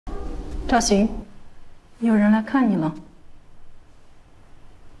赵行，有人来看你了。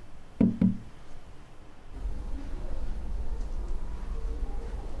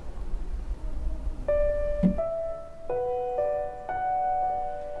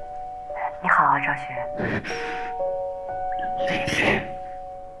你好啊，赵雪。丽丽，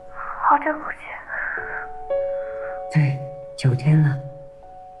好久不见。对，9天了。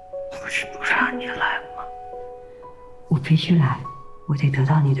不是不让你来吗？我必须来，我得得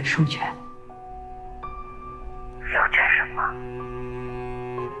到你的授权。授权什么？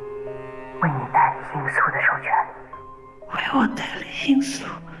为你代理应诉的授权。为我代理应诉，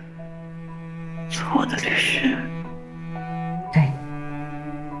做我的律师。对。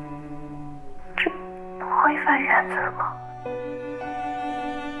这不违反原则吗？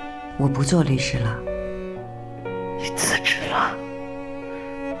我不做律师了。你辞职了？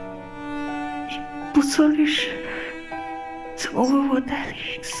你不做律师，怎么为我代理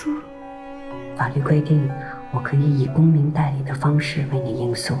应诉？法律规定，我可以以公民代理的方式为你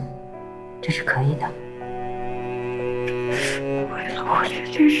应诉，这是可以的。为了我连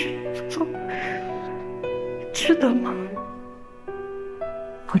律师不做，值得吗？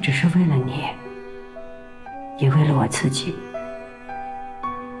不只是为了你，也为了我自己，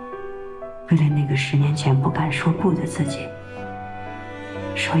为了那个10年前不敢说不的自己，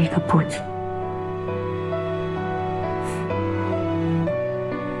说一个不字。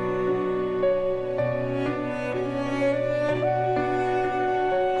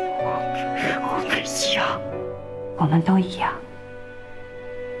我们一样，我们都一样。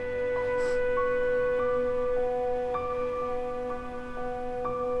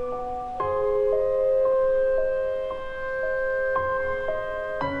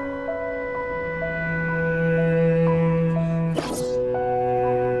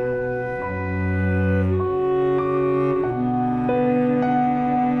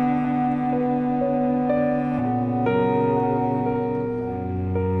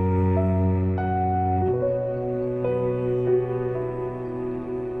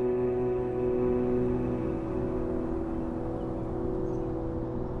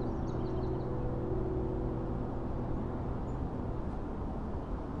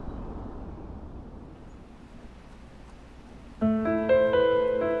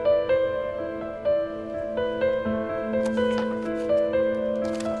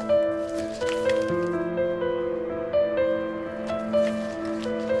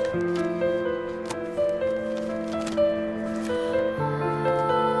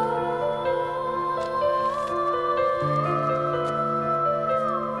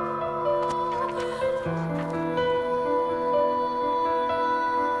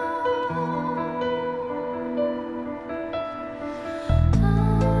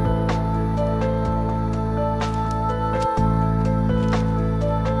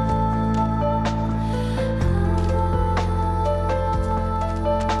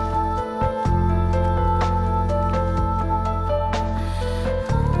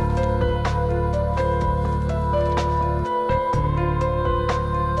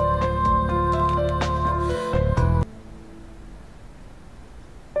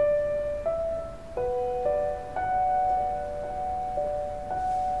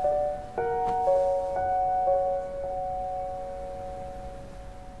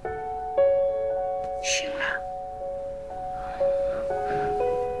醒了，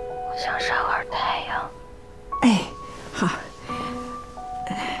我想晒会儿太阳。哎，好。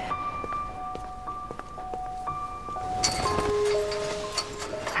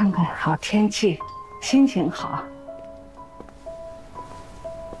看看好天气，心情好。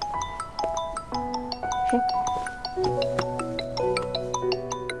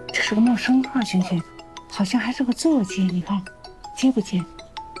这是个陌生号，星星，好像还是个座机，你看，接不接？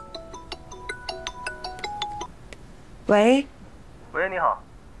喂，喂，你好，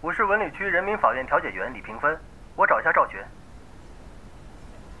我是文理区人民法院调解员李平芬，我找一下赵璇。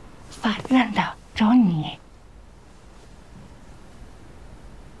法院的，找你。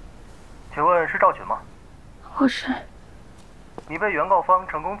请问是赵璇吗？我是。你被原告方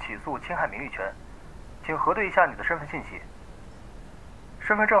成功起诉侵害名誉权，请核对一下你的身份信息。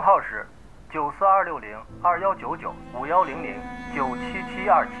身份证号是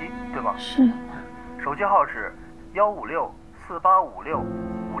942621995100977727，对吗？是。手机号是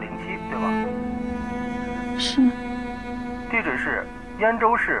15648565507，对吗？是。地址是燕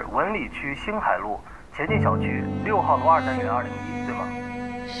州市文理区星海路前进小区6号楼2单元201，对吗？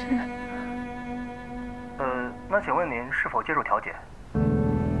是。那请问您是否接受调解？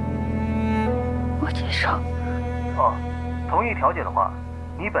我接受。哦，同意调解的话，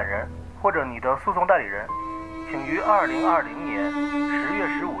你本人或者你的诉讼代理人，请于2020年10月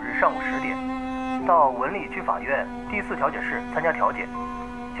15日上上午10点，到文理区法院第4调解室参加调解。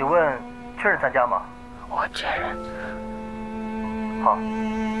请问确认参加吗？我确认。好。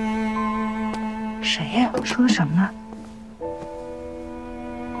谁呀？说什么？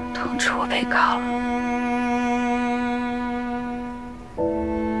通知我被告了。